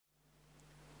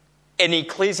In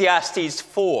Ecclesiastes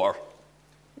 4,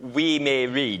 we may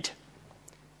read,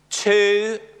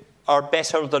 "Two are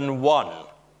better than one,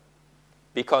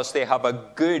 because they have a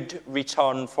good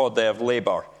return for their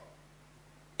labor.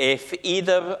 If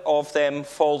either of them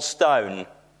falls down,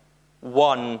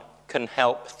 one can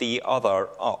help the other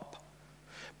up.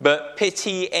 But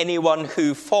pity anyone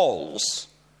who falls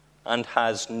and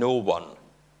has no one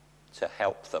to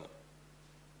help them."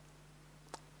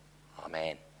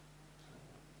 Amen.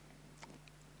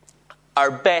 Our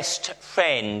best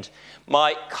friend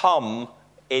might come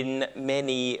in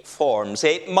many forms.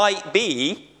 It might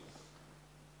be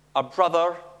a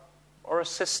brother or a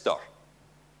sister.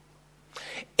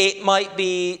 It might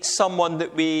be someone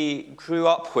that we grew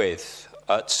up with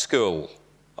at school,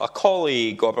 a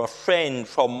colleague or a friend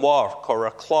from work or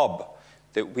a club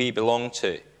that we belong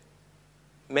to.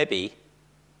 Maybe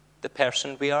the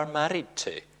person we are married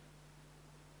to.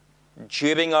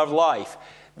 During our life,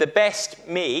 the best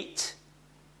mate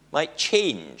might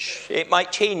change. It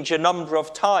might change a number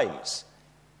of times,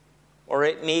 or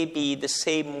it may be the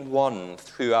same one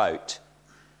throughout.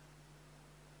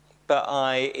 But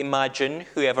I imagine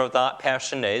whoever that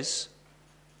person is,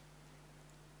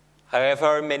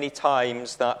 however many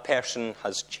times that person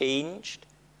has changed,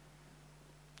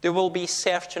 there will be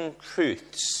certain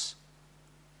truths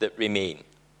that remain.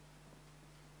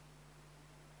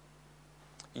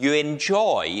 You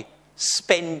enjoy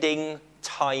spending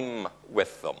time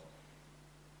with them.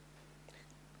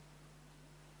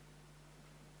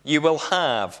 You will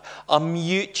have a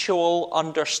mutual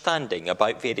understanding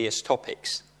about various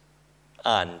topics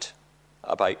and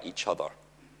about each other.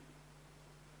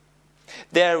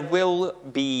 There will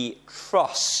be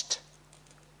trust,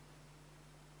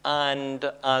 and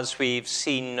as we've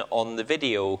seen on the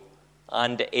video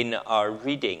and in our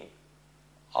reading,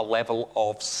 a level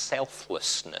of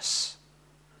selflessness.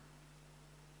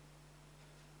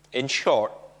 In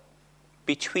short,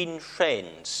 between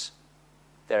friends,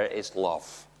 there is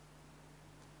love.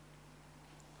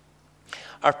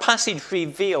 Our passage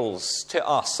reveals to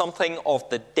us something of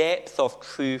the depth of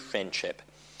true friendship.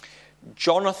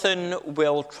 Jonathan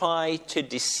will try to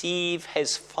deceive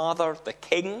his father, the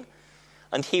king,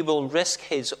 and he will risk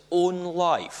his own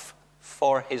life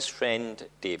for his friend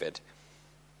David.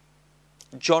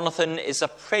 Jonathan is a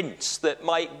prince that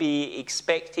might be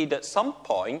expected at some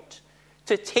point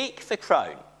to take the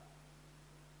crown,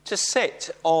 to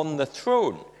sit on the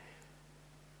throne.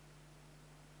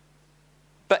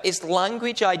 But his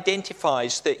language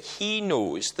identifies that he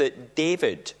knows that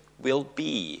David will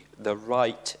be the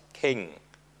right king.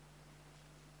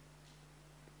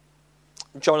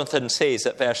 Jonathan says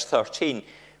at verse 13,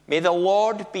 "May the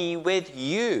Lord be with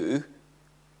you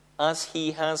as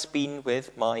he has been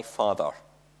with my father."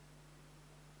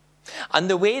 And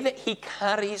the way that he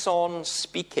carries on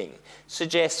speaking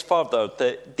suggests further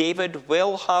that David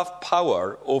will have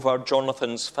power over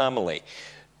Jonathan's family.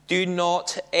 "Do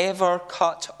not ever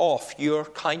cut off your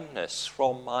kindness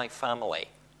from my family."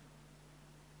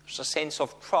 There's a sense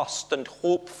of trust and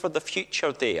hope for the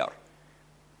future there,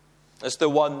 as the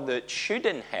one that should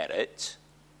inherit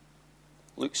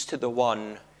looks to the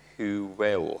one who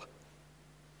will.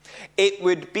 It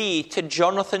would be to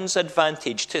Jonathan's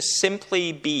advantage to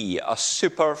simply be a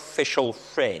superficial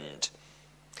friend,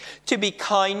 to be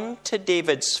kind to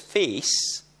David's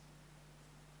face,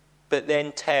 but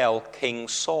then tell King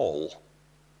Saul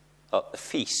at the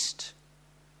feast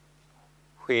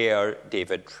where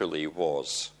David truly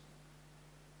was.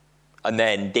 And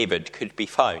then David could be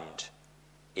found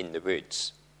in the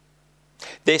woods.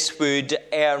 This would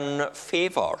earn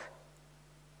favour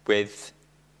with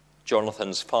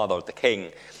Jonathan's father, the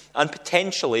king, and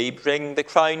potentially bring the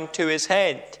crown to his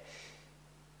head.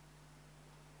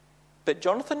 But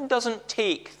Jonathan doesn't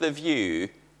take the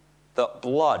view that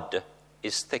blood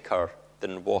is thicker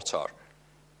than water.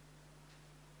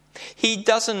 He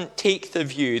doesn't take the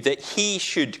view that he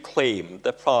should claim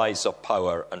the prize of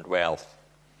power and wealth.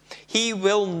 He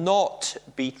will not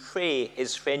betray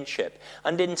his friendship,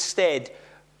 and instead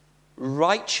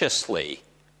righteously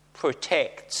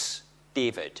protects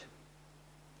David,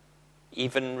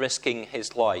 even risking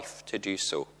his life to do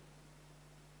so.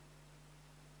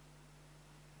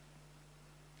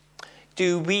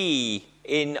 Do we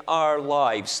in our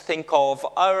lives think of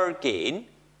our gain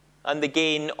and the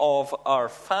gain of our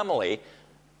family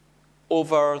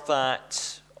over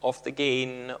that of the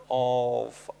gain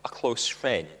of a close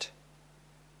friend?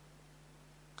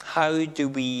 How do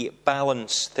we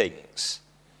balance things?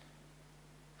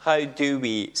 How do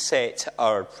we set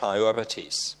our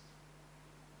priorities?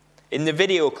 In the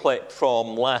video clip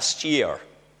from last year,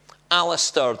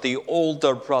 Alistair, the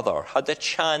older brother, had a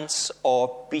chance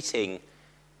of beating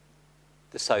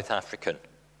the South African.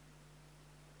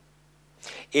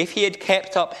 If he had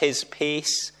kept up his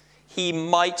pace, he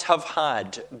might have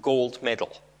had gold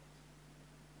medal.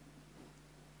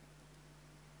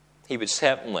 He would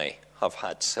certainly have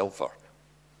had silver.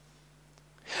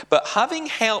 But having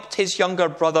helped his younger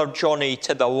brother Johnny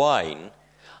to the line,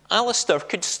 Alistair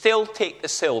could still take the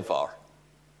silver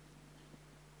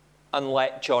and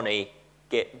let Johnny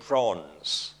get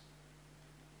bronze.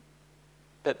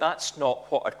 But that's not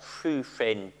what a true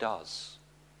friend does.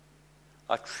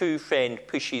 A true friend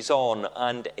pushes on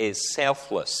and is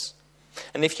selfless.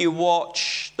 And if you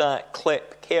watch that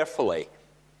clip carefully,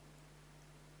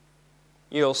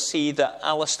 you'll see that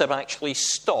Alistair actually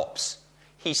stops.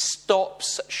 He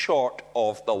stops short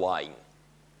of the line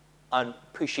and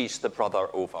pushes the brother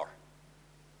over.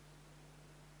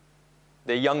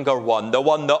 The younger one, the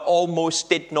one that almost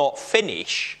did not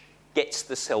finish, gets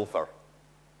the silver.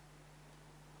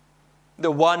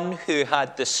 The one who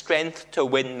had the strength to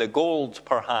win the gold,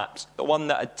 perhaps, the one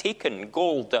that had taken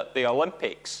gold at the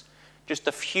Olympics just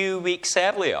a few weeks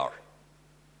earlier,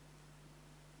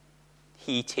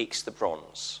 he takes the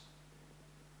bronze.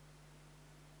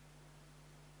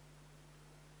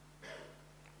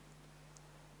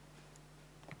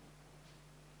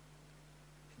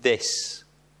 This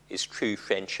is true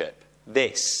friendship.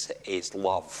 This is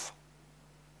love.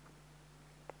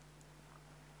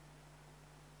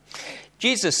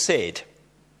 Jesus said,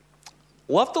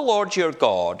 "Love the Lord your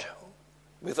God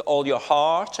with all your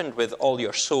heart and with all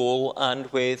your soul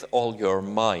and with all your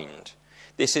mind.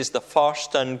 This is the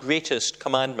first and greatest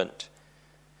commandment.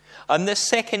 And the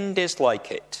second is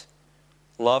like it.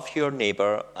 Love your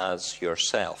neighbour as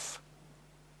yourself."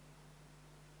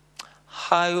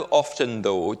 How often,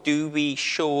 though, do we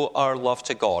show our love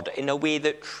to God in a way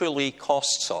that truly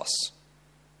costs us?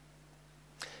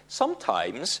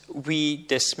 Sometimes we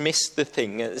dismiss the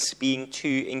thing as being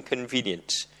too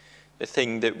inconvenient, the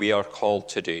thing that we are called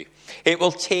to do. It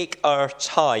will take our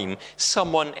time.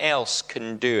 Someone else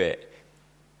can do it.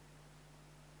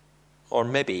 Or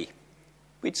maybe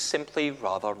we'd simply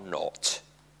rather not.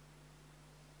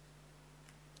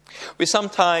 We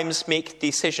sometimes make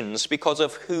decisions because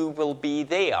of who will be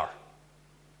there.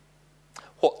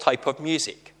 What type of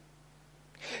music?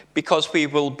 Because we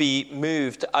will be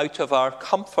moved out of our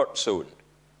comfort zone.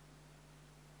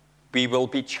 We will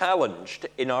be challenged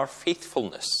in our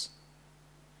faithfulness.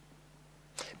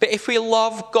 But if we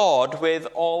love God with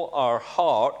all our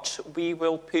heart, we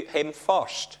will put him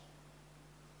first,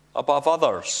 above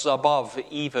others, above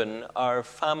even our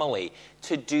family,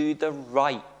 to do the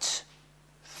right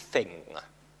thing.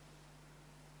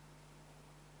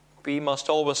 We must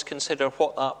always consider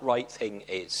what that right thing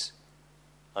is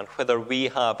and whether we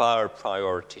have our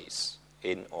priorities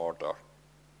in order.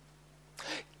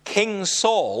 King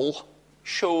Saul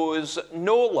shows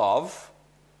no love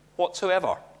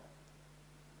whatsoever.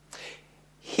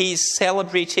 He's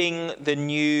celebrating the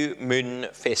new moon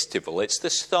festival. It's the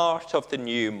start of the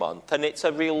new month, and it's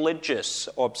a religious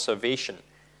observation.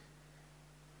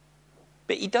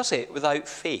 But he does it without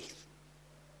faith.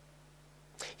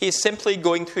 He is simply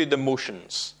going through the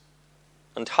motions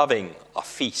and having a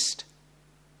feast.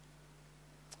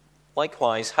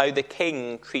 Likewise, how the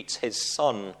king treats his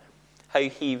son, how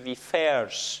he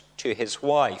refers to his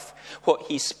wife, what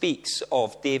he speaks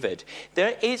of David.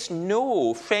 There is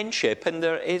no friendship and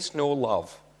there is no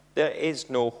love. There is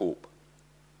no hope.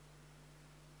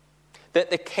 That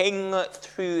the king,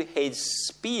 through his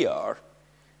spear,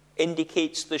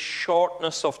 indicates the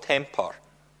shortness of temper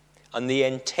and the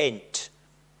intent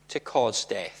to cause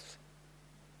death.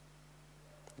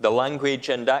 The language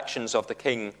and actions of the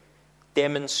king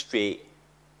demonstrate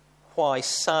why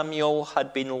Samuel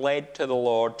had been led to the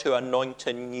Lord to anoint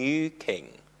a new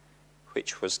king,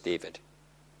 which was David.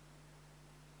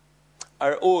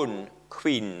 Our own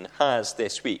queen has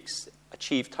this week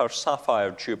achieved her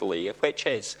Sapphire Jubilee, which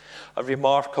is a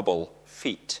remarkable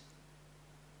feat.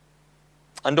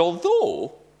 And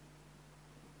although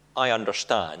I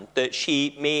understand that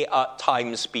she may at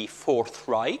times be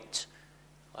forthright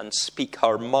and speak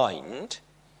her mind,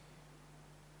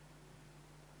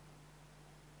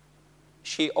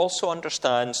 she also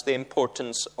understands the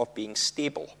importance of being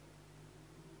stable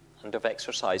and of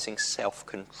exercising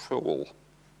self-control.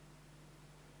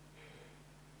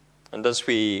 And as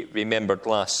we remembered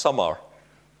last summer,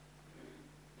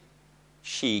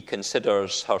 she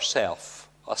considers herself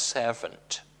a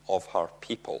servant of her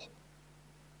people.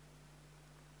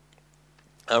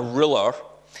 A ruler,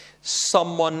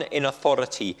 someone in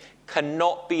authority,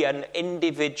 cannot be an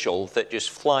individual that just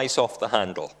flies off the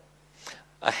handle.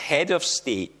 A head of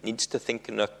state needs to think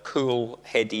in a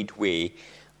cool-headed way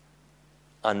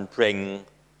and bring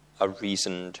a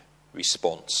reasoned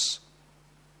response.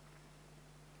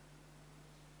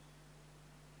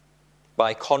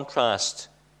 By contrast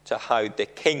to how the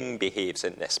king behaves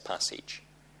in this passage,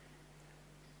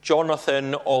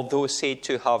 Jonathan, although said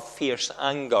to have fierce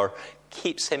anger,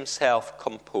 keeps himself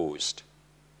composed.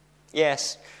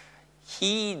 Yes,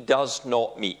 he does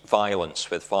not meet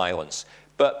violence with violence,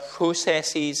 but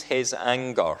processes his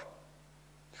anger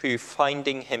through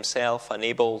finding himself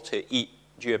unable to eat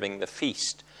during the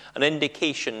feast, an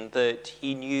indication that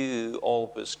he knew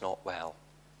all was not well.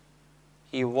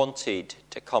 He wanted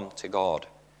to come to God,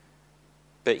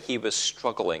 but he was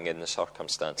struggling in the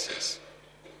circumstances.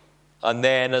 And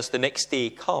then as the next day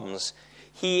comes,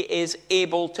 he is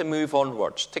able to move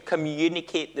onwards, to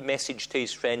communicate the message to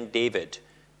his friend David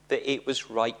that it was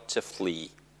right to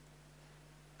flee.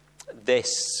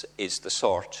 This is the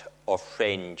sort of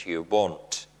friend you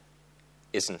want,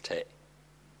 isn't it?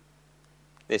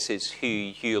 This is who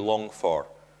you long for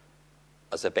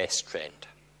as a best friend.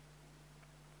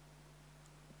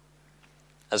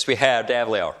 As we heard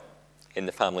earlier in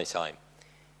the family time,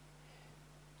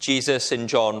 Jesus in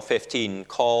John 15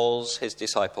 calls his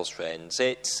disciples friends.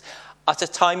 It's at a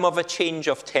time of a change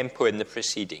of tempo in the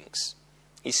proceedings.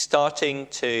 He's starting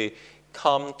to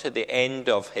come to the end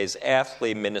of his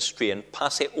earthly ministry and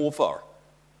pass it over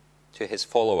to his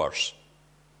followers.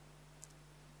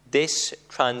 This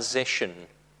transition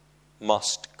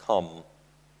must come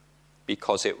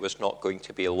because it was not going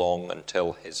to be long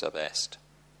until his arrest.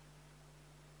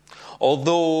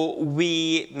 Although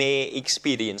we may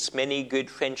experience many good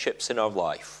friendships in our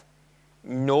life,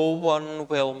 no one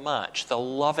will match the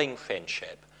loving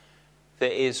friendship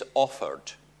that is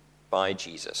offered by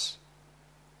Jesus.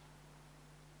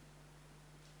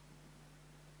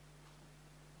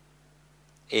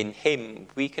 In him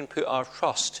we can put our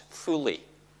trust fully,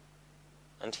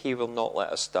 and he will not let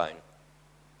us down.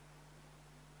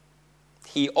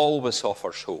 He always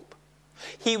offers hope.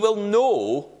 He will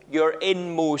know your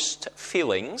inmost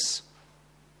feelings,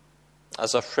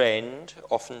 as a friend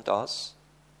often does,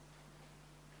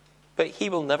 but he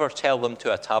will never tell them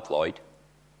to a tabloid.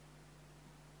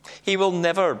 He will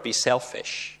never be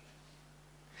selfish.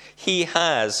 He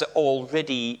has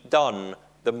already done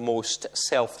the most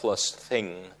selfless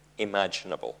thing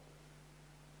imaginable.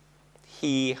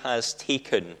 He has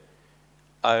taken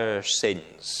our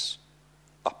sins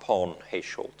upon his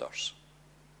shoulders.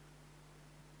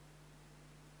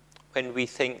 When we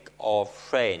think of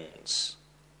friends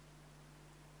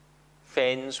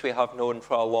we have known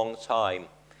for a long time,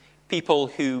 people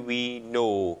who we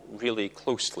know really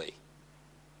closely,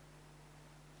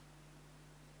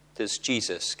 does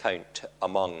Jesus count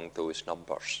among those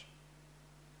numbers?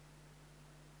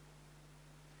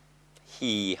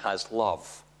 He has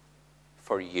love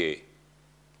for you.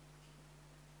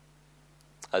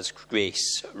 As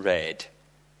Grace read,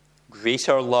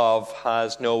 greater love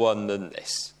has no one than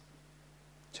this,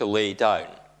 to lay down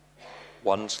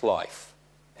one's life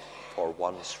for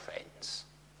one's friend.